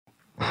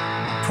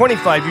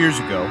25 years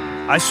ago,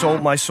 I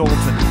sold my soul to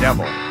the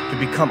devil to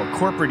become a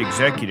corporate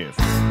executive.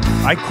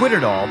 I quit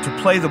it all to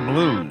play the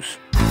blues.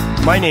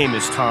 My name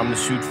is Tom the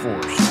Suit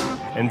Force,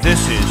 and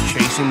this is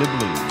Chasing the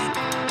Blues.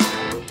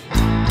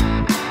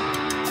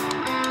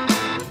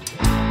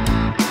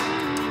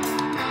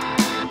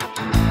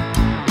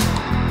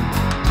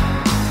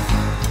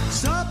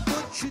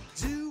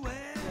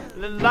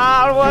 The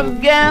Lord was a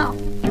gal,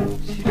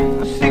 she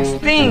was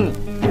 16.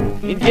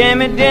 And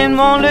Jamie didn't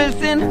want to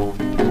listen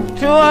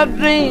to her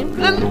dream.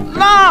 The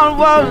Lord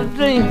was a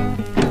dream,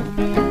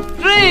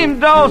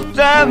 dreamed of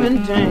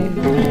 17.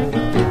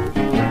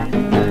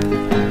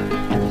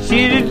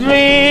 She's the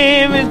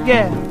dreamiest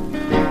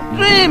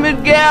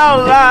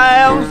gal I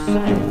ever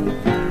seen.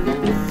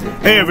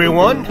 Hey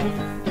everyone,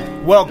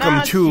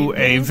 welcome to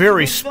a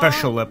very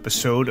special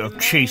episode of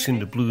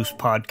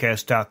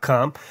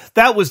ChasingTheBluesPodcast.com.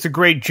 That was the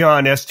great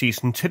John Estes,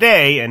 and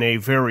today, in a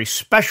very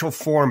special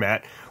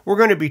format, we're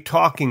going to be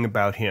talking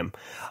about him.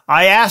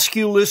 I ask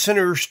you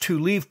listeners to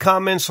leave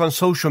comments on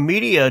social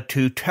media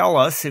to tell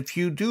us if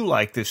you do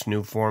like this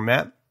new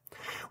format.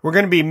 We're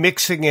going to be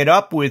mixing it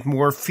up with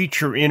more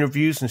feature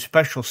interviews and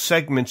special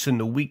segments in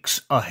the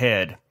weeks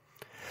ahead.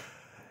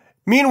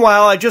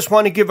 Meanwhile, I just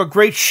want to give a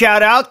great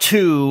shout out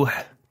to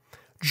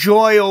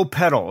Joy O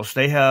Pedals.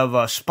 They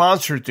have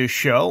sponsored this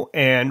show,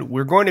 and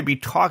we're going to be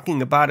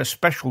talking about a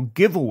special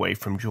giveaway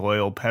from Joy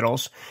O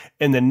Pedals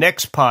in the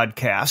next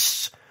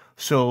podcasts,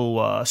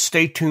 so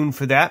stay tuned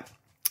for that.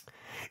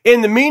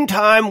 In the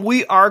meantime,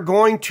 we are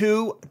going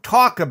to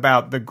talk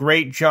about the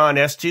great John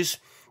Estes.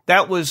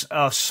 That was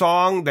a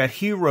song that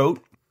he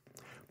wrote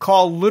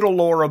called Little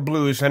Laura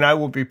Blues, and I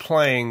will be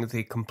playing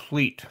the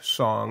complete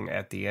song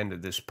at the end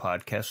of this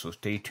podcast, so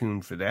stay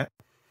tuned for that.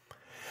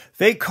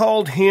 They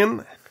called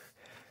him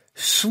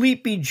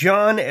Sleepy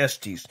John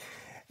Estes,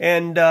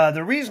 and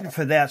the reason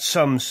for that,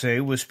 some say,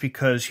 was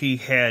because he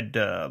had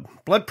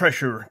blood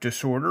pressure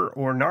disorder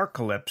or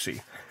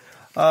narcolepsy.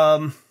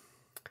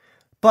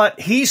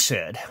 But he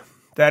said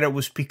that it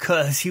was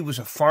because he was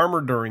a farmer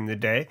during the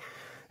day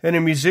and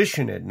a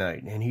musician at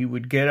night, and he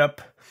would get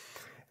up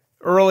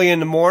early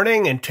in the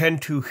morning and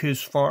tend to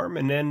his farm,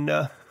 and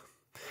then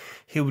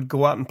he would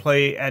go out and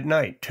play at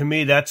night. To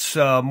me, that's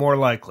more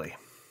likely.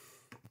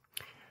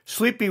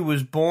 Sleepy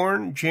was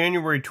born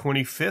January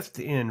 25th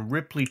in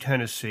Ripley,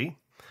 Tennessee,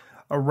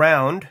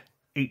 around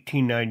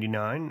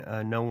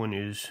 1899. No one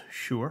is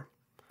sure.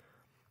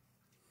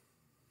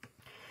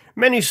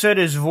 Many said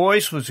his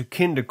voice was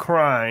akin to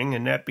crying,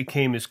 and that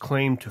became his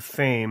claim to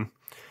fame.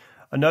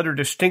 Another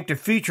distinctive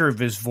feature of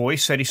his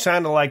voice that he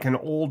sounded like an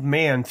old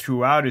man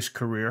throughout his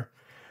career.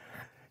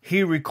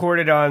 He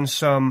recorded on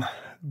some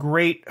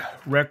great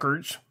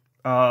records.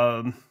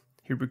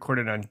 He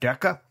recorded on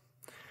Decca.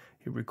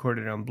 He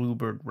recorded on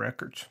Bluebird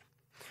Records.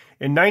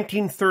 In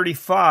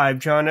 1935,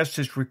 John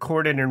Estes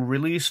recorded and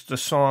released the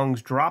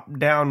songs Drop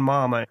Down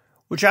Mama,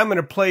 which I'm going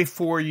to play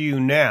for you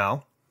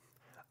now.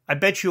 I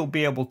bet you'll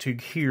be able to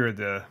hear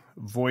the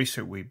voice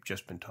that we've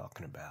just been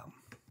talking about.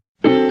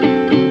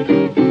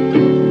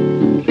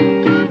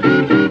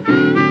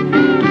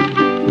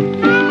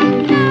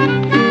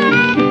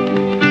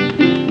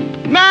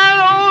 My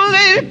old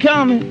lady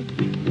coming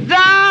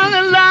down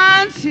the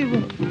line, she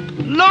was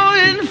low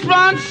in the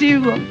front, she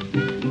was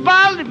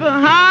body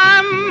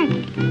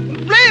behind.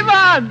 Believe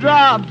I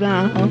dropped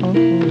down.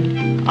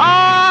 Oh,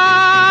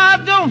 I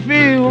don't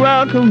feel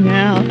welcome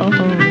now.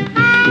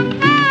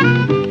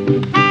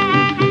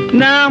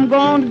 Now I'm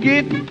going to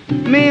get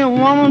me a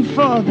woman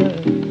for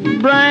the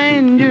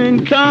brand new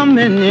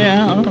incoming,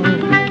 yeah.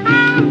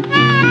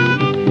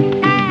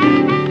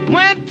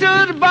 Went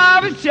to the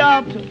barber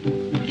shop to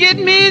get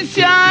me a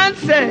shine,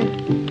 say,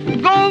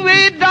 go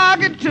way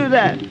darker to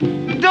that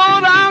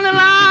door down the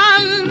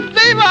line,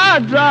 baby, I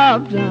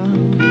dropped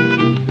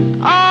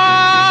down. Oh,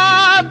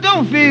 I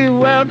don't feel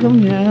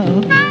welcome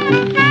now.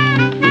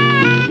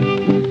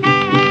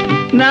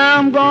 Now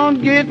I'm going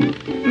to get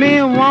me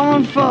a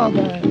woman for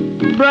that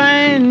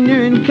brand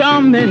new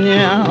incoming,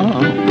 yeah.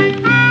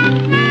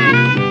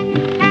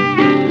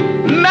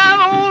 My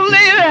old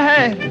lady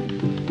had a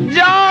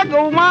jug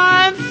of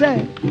wine,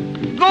 said,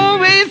 go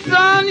away,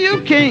 son,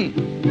 you can't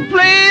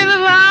play the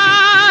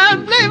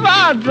line, believe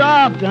I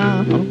dropped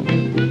down.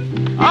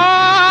 Oh,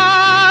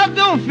 I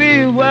don't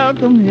feel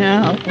welcome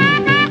now.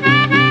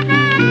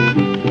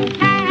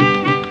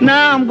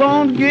 Now I'm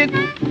gonna get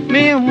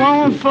me a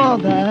woman for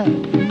that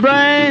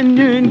brand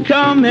new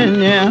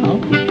incoming, yeah.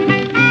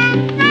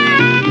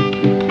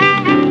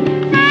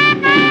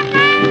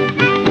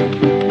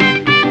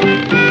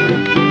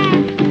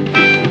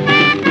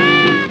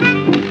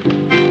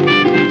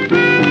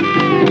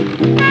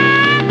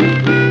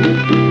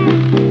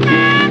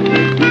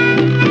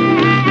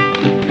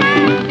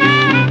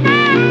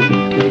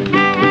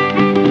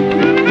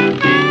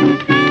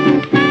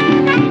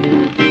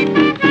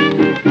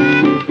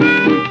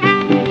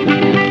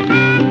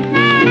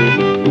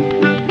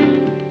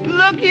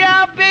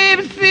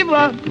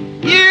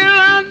 You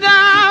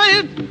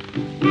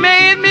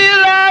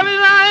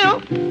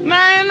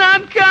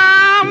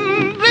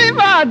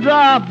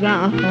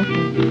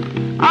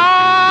down.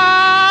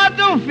 I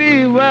don't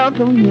feel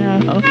welcome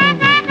now.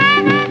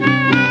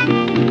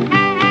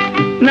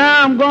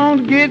 Now I'm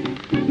gonna get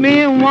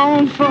me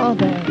one for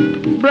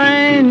that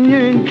brand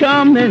new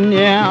coming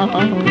now.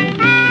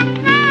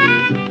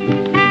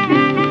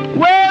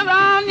 Well,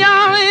 down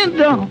young and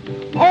down,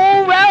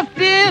 old West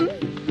End,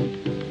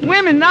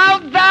 women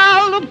out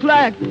there look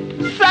like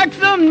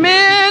Saxon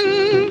men.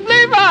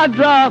 Believe I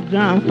drop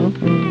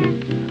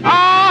down.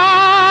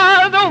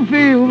 I don't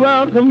feel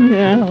welcome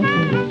now.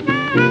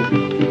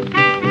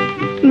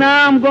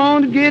 Now I'm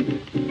going to get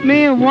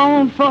me a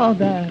one for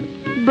that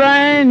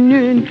brand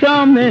new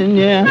coming,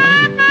 yeah.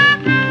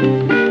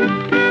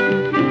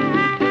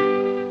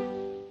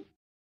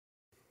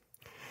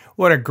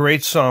 What a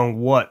great song.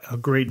 What a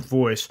great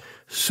voice.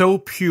 So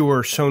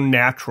pure, so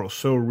natural,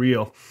 so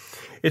real.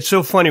 It's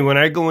so funny. When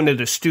I go into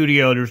the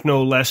studio, there's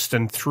no less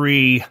than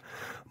 3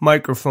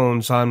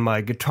 microphones on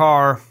my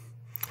guitar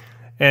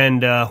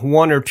and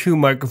 1 or 2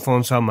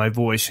 microphones on my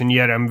voice, and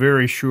yet I'm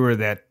very sure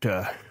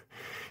that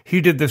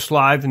he did this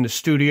live in the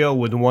studio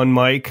with 1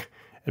 mic,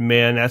 and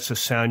man, that's a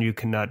sound you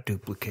cannot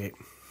duplicate.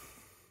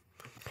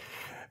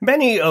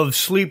 Many of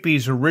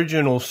Sleepy's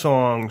original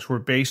songs were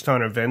based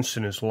on events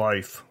in his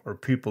life or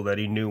people that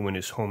he knew in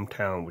his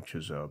hometown, which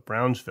is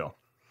Brownsville.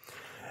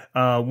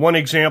 One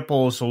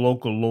example is a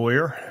local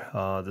lawyer.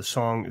 The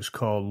song is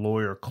called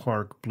Lawyer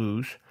Clark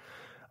Blues.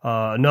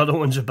 Another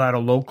one's about a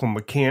local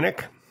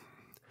mechanic.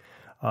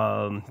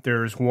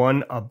 There's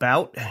one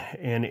about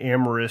an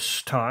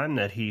amorous time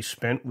that he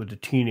spent with a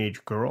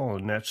teenage girl,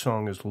 and that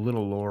song is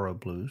Little Laura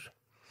Blues.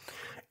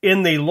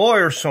 In the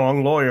lawyer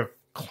song, Lawyer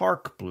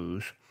Clark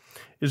Blues,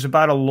 is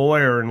about a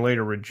lawyer and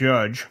later a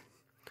judge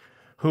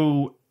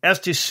who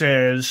Estes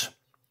says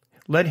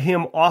let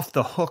him off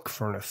the hook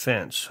for an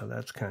offense. So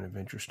that's kind of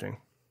interesting.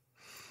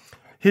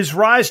 His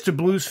rise to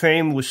blues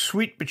fame was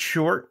sweet but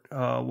short,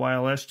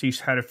 while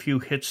Estes had a few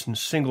hits and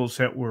singles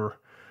that were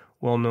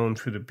well known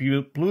through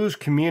the blues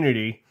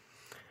community.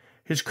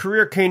 His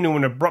career came to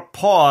an abrupt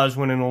pause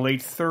when in the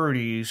late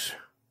 30s,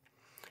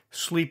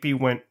 Sleepy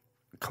went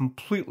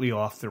completely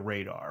off the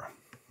radar.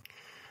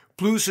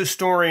 Blues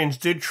historians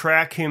did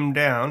track him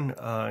down.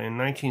 In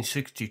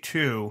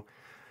 1962,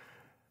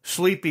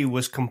 Sleepy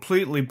was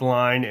completely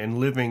blind and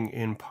living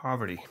in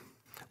poverty.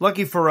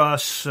 Lucky for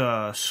us,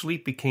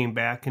 Sleepy came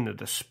back into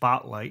the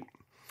spotlight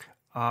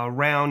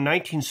around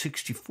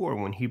 1964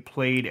 when he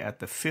played at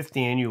the 5th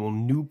annual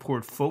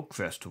Newport Folk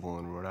Festival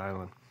in Rhode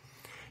Island.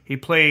 He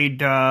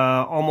played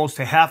almost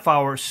a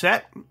half-hour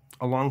set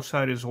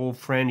alongside his old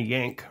friend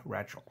Yank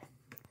Rachel.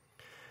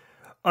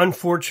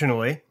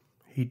 Unfortunately,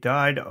 he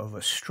died of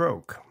a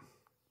stroke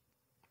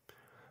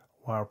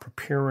while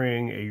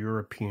preparing a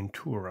European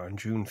tour on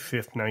June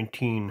 5,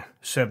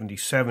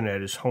 1977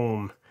 at his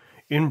home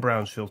in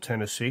Brownsville,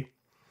 Tennessee.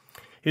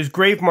 His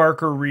grave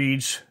marker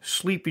reads,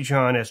 Sleepy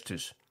John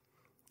Estes,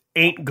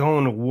 ain't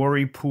going to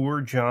worry poor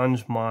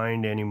John's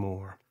mind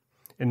anymore.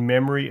 In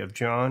memory of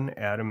John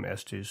Adams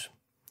Estes,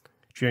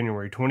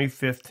 January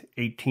 25th,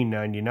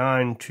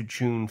 1899 to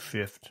June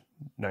 5th,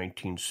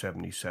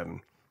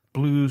 1977.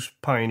 Blues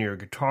pioneer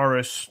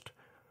guitarist,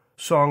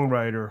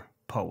 songwriter,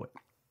 poet.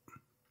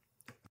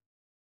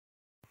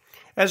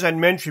 As I'd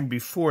mentioned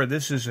before,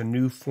 this is a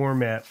new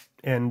format,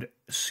 and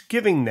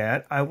given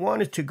that, I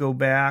wanted to go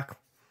back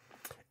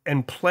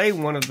and play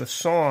one of the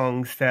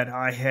songs that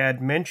I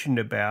had mentioned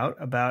about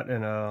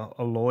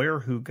a lawyer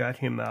who got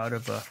him out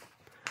of a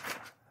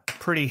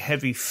pretty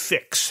heavy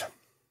fix.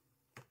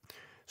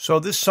 So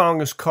this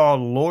song is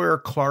called Lawyer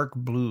Clark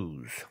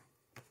Blues.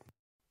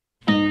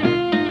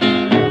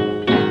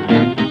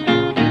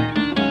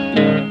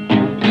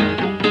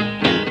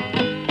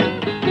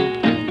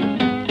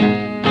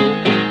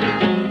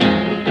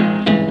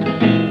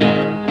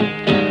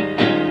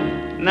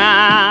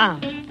 Now,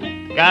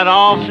 got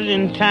off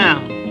in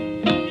town,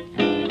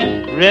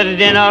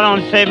 resident out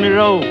on 70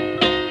 Road.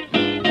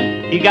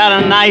 He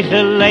got a nice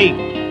little lake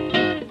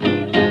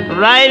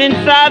right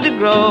inside the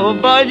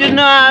grove. Boy, you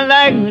know I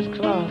like Miss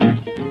Clark.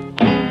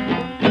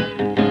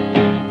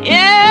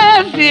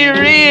 Yes, he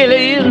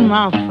really is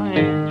my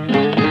friend.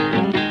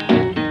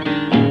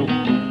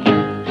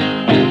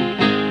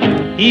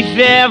 He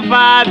said if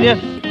I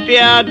just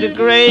spared the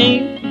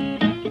grave,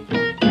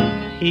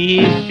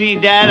 he see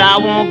that I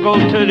won't go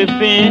to the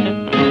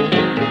pen.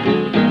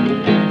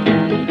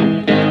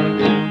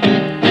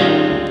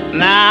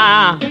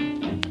 Now,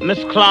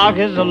 Miss Clark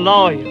is a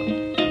lawyer.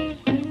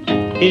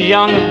 His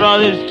younger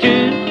brothers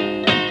too.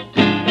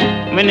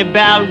 When the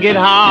battle get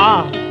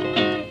hard,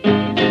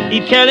 he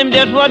tell him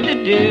just what to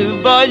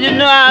do. Boy, you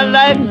know I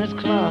like Miss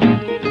Clark.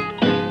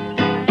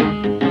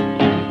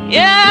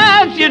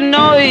 Yes, you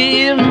know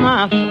he is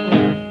my friend.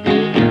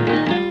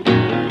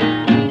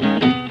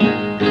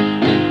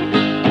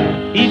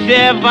 He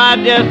said if I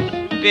just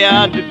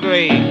spared the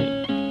grave,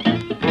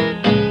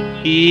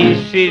 he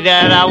see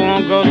that I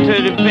won't go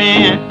to the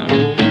pen.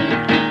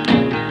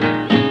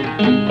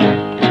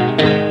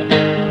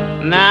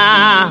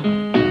 Now,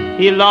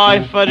 he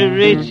lawyer for the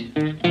rich,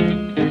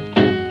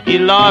 he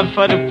lawyer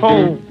for the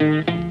poor.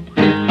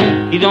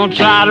 He don't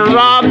try to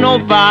rob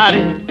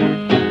nobody.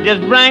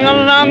 Just bring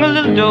along a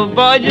little dough,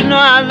 boy. You know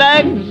I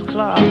like Miss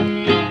Clark.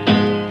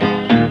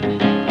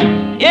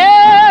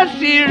 Yes,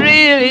 she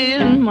really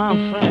is my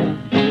friend.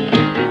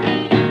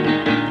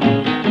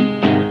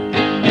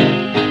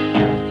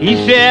 He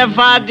said if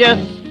I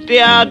just stay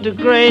out the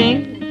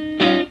grain,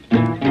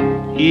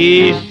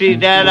 he see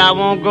that I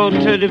won't go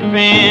to the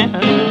pen.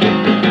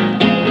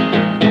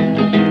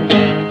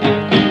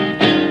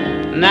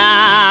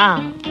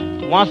 Now,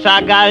 once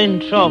I got in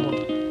trouble,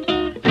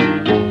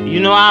 you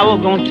know I was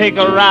gonna take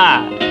a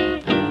ride.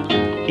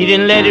 He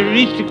didn't let it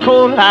reach the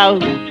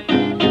courthouse.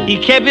 He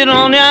kept it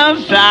on the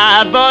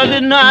outside. Boy,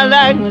 didn't know I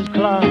like Miss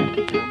Clark.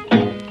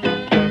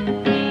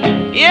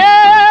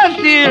 Yes,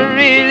 she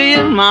really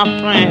is my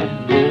friend.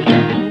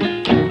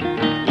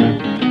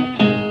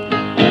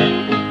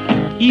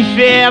 He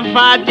said if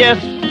I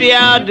just stay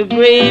out the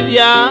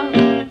graveyard,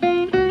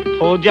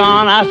 oh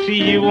John, I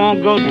see you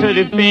won't go to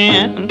the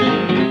pen.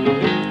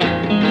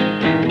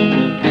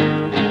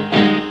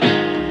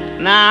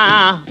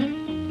 Now,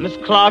 Miss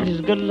Clark is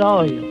a good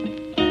lawyer.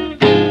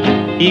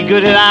 He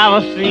good at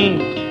our scene.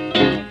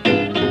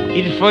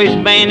 He the first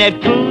man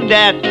that proved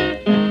that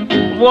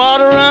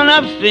water run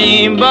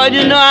upstream. But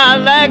you know I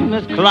like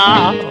Miss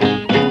Clark.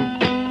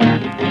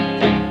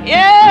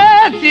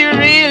 Yes, she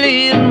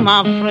really is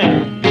my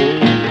friend.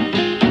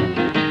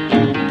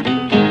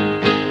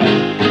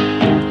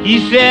 He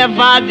said if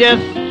I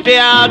just stay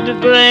out the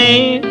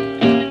grain,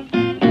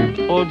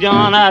 oh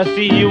John, I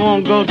see you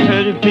won't go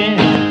to the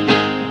pen.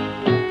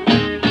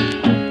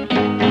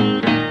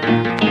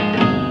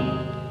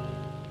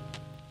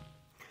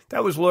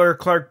 That was Lawyer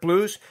Clark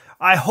Blues.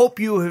 I hope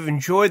you have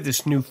enjoyed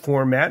this new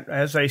format.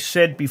 As I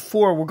said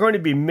before, we're going to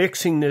be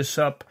mixing this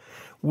up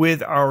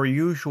with our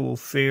usual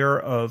fare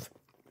of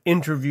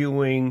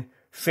interviewing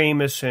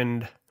famous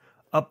and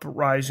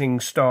uprising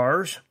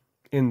stars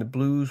in the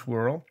blues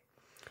world.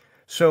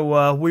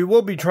 So we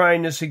will be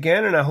trying this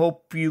again, and I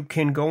hope you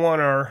can go on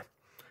our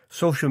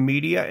social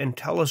media and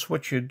tell us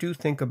what you do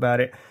think about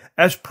it.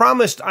 As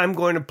promised, I'm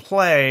going to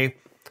play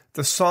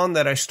the song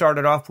that I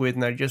started off with,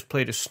 and I just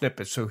played a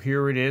snippet. So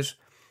here it is,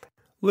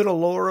 Little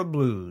Laura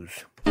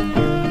Blues.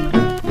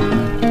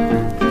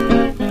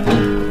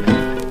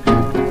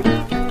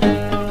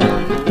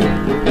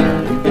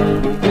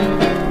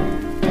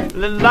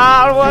 Little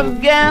Laura was a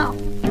gal,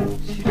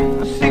 she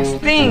was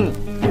 16.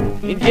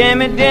 And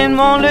Jimmy didn't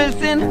want to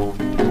listen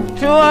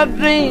to her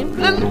dream.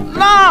 Little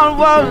Laura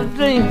was a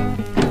dream.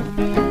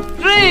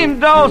 Dream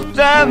those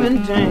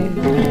 17.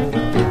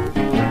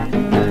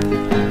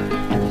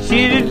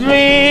 She the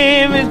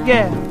dreamiest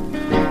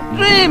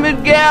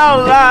gal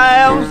I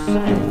ever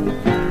seen.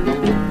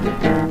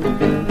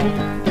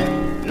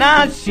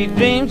 Now she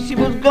dreamed she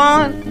was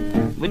gone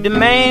with the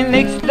man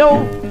next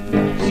door.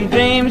 She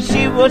dreamed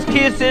she was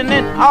kissing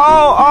it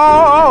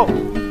all.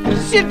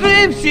 She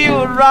dreamed she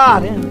was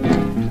riding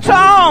the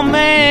tall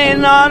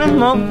man on a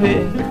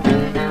moped.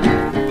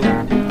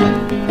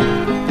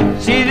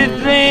 She the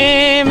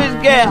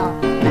dreamiest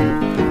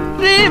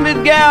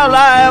gal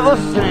I ever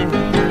seen.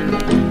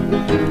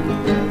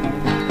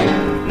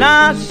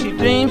 Now she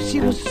dreamed she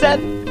was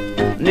sitting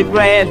in the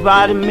grass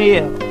by the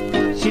mill.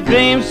 She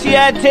dreamed she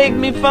had taken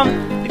me from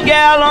the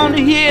gal on the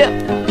hill.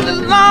 The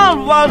Lord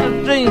was a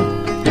dream,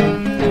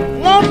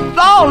 won't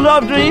all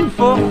her dream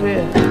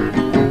fulfill.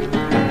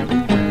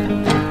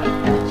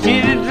 She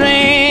the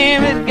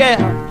dreamiest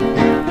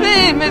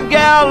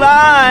gal I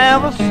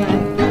ever seen.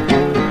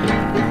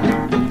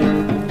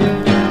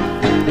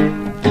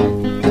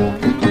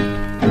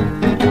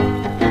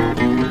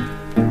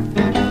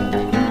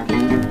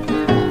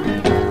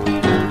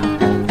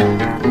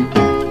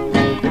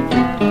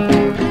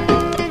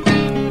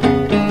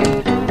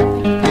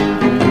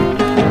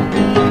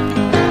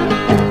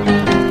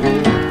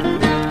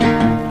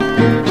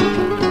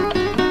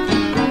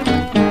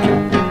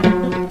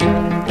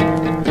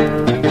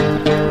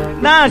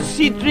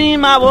 She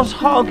dreamed I was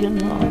hugging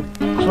her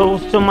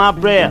close to my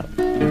breast.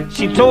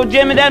 She told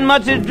Jimmy that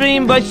much a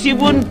dream, but she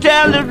wouldn't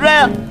tell the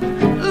rest.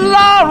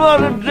 Lord,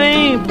 what a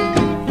dream.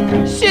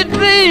 She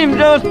dreamed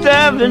those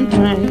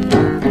 17.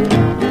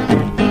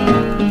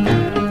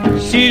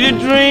 She the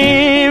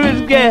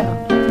dreamiest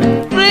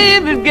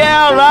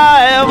gal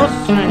I ever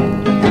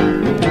seen.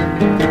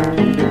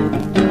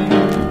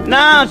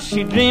 Now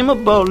she dream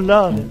about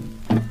loving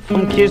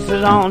from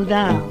kisses on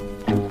down.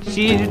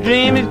 She the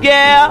dreamiest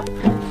gal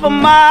for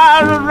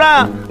miles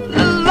around.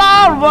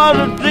 Lord, what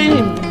a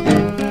dream.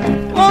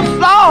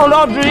 Once all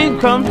our dream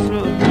come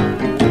true.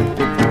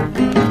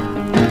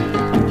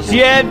 She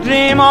had a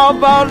dream all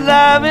about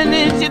loving,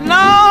 and she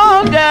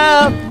know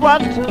just what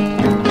to do.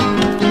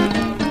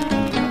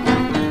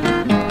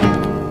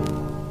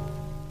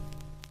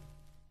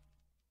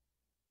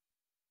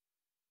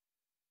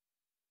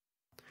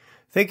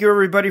 Thank you,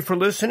 everybody, for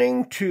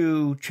listening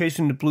to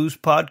Chasing the Blues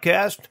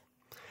podcast.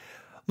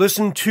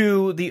 Listen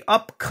to the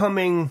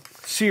upcoming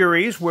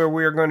series where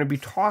we are going to be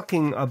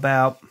talking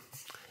about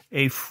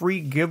a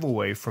free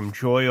giveaway from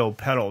Joyo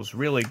pedals,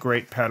 really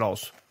great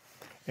pedals.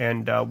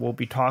 and we'll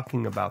be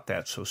talking about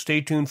that. So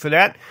stay tuned for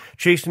that.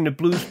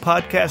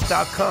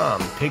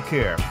 ChasingTheBluesPodcast.com. Take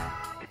care.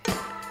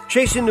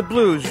 Chasing the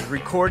Blues is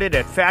recorded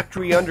at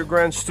Factory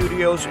Underground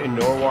Studios in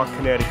Norwalk,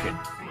 Connecticut.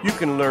 You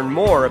can learn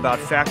more about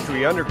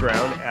Factory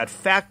Underground at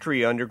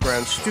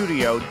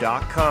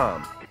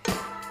factoryundergroundstudio.com.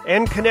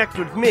 And connect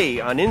with me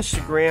on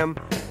Instagram,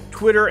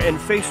 Twitter, and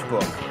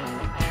Facebook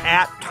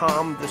at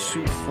Tom the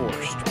Suit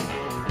Forced.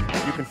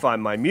 You can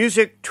find my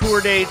music,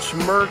 tour dates,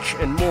 merch,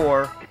 and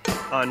more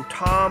on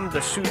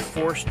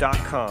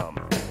tomthesuitforce.com.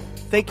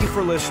 Thank you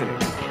for listening.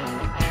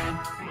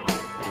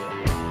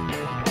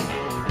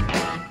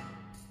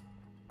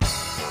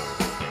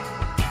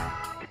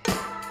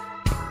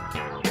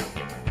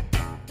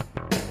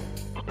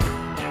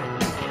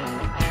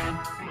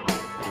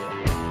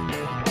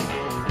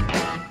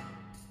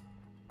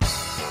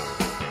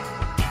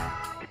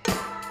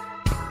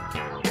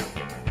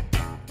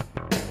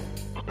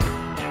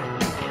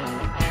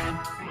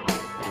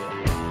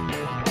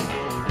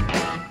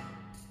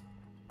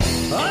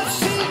 I've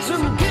seen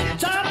some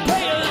guitar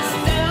players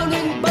down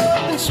in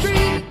Bourbon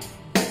Street.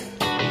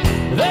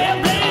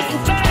 They're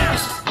blazing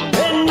fast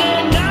and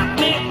they knock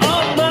me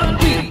off my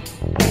feet.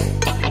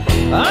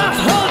 I've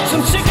heard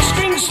some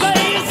six-string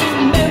slaves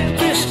in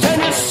Memphis,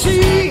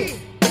 Tennessee.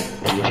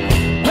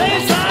 Play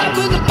slide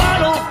with a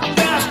bottle,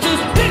 fast as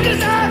big as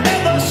I've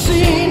ever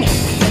seen.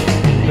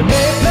 And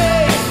they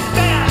play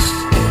fast,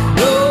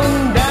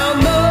 going down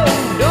the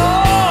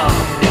door,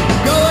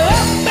 going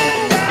up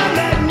and down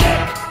that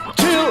neck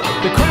till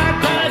the crowd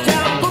cries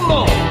out for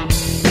more.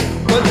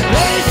 But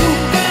blazing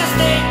fast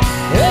ain't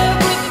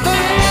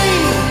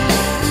everything.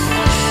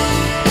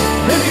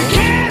 If you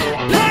can't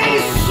play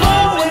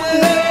slow and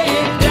lay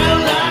it down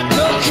like a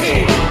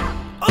king.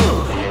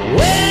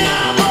 When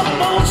I'm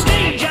up on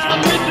stage, I'm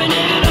ripping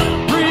it up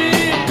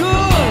pretty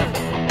good.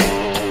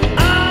 I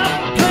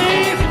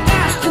play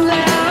fast and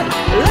loud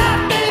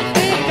like they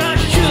think I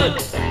should.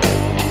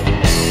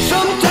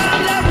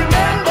 Sometimes I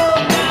remember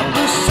that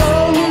the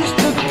song is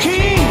the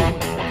king.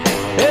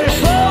 And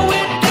slow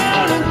it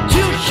down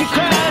until she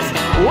cries,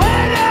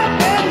 wet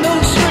up and no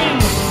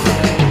strings.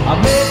 I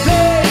may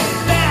play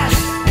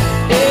fast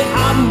and I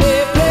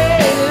may play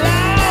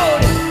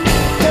loud,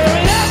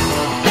 tearing up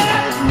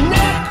that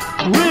neck,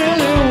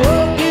 really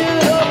working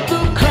up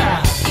the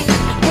crowd.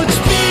 But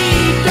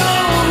speed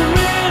don't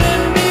really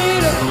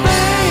mean a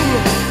thing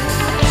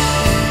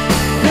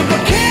if I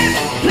can't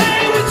play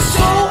with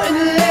soul and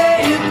lay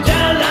it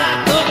down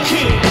like a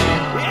king.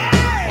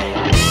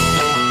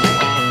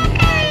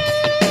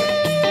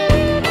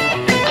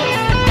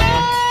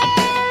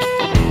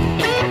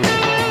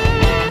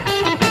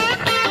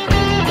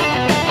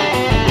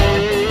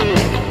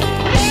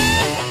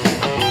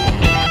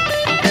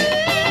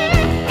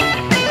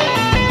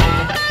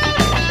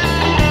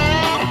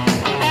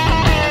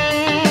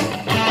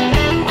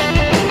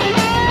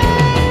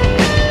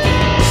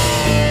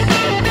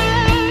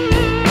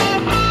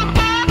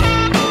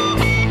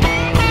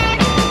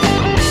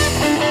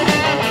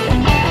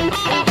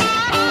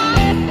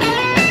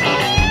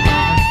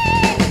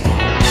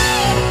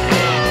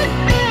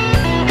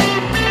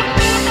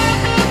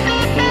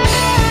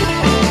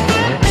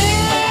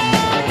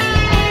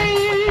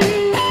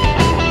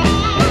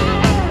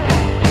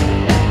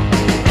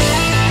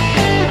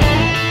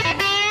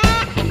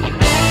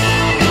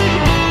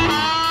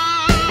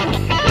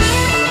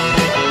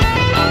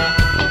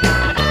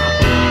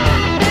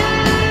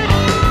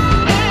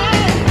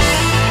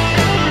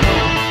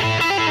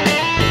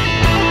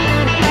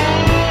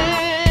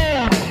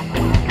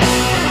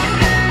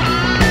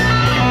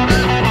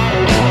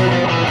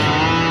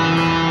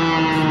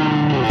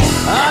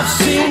 I've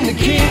seen the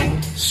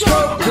king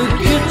stroke the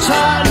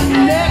guitar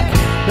neck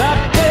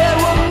like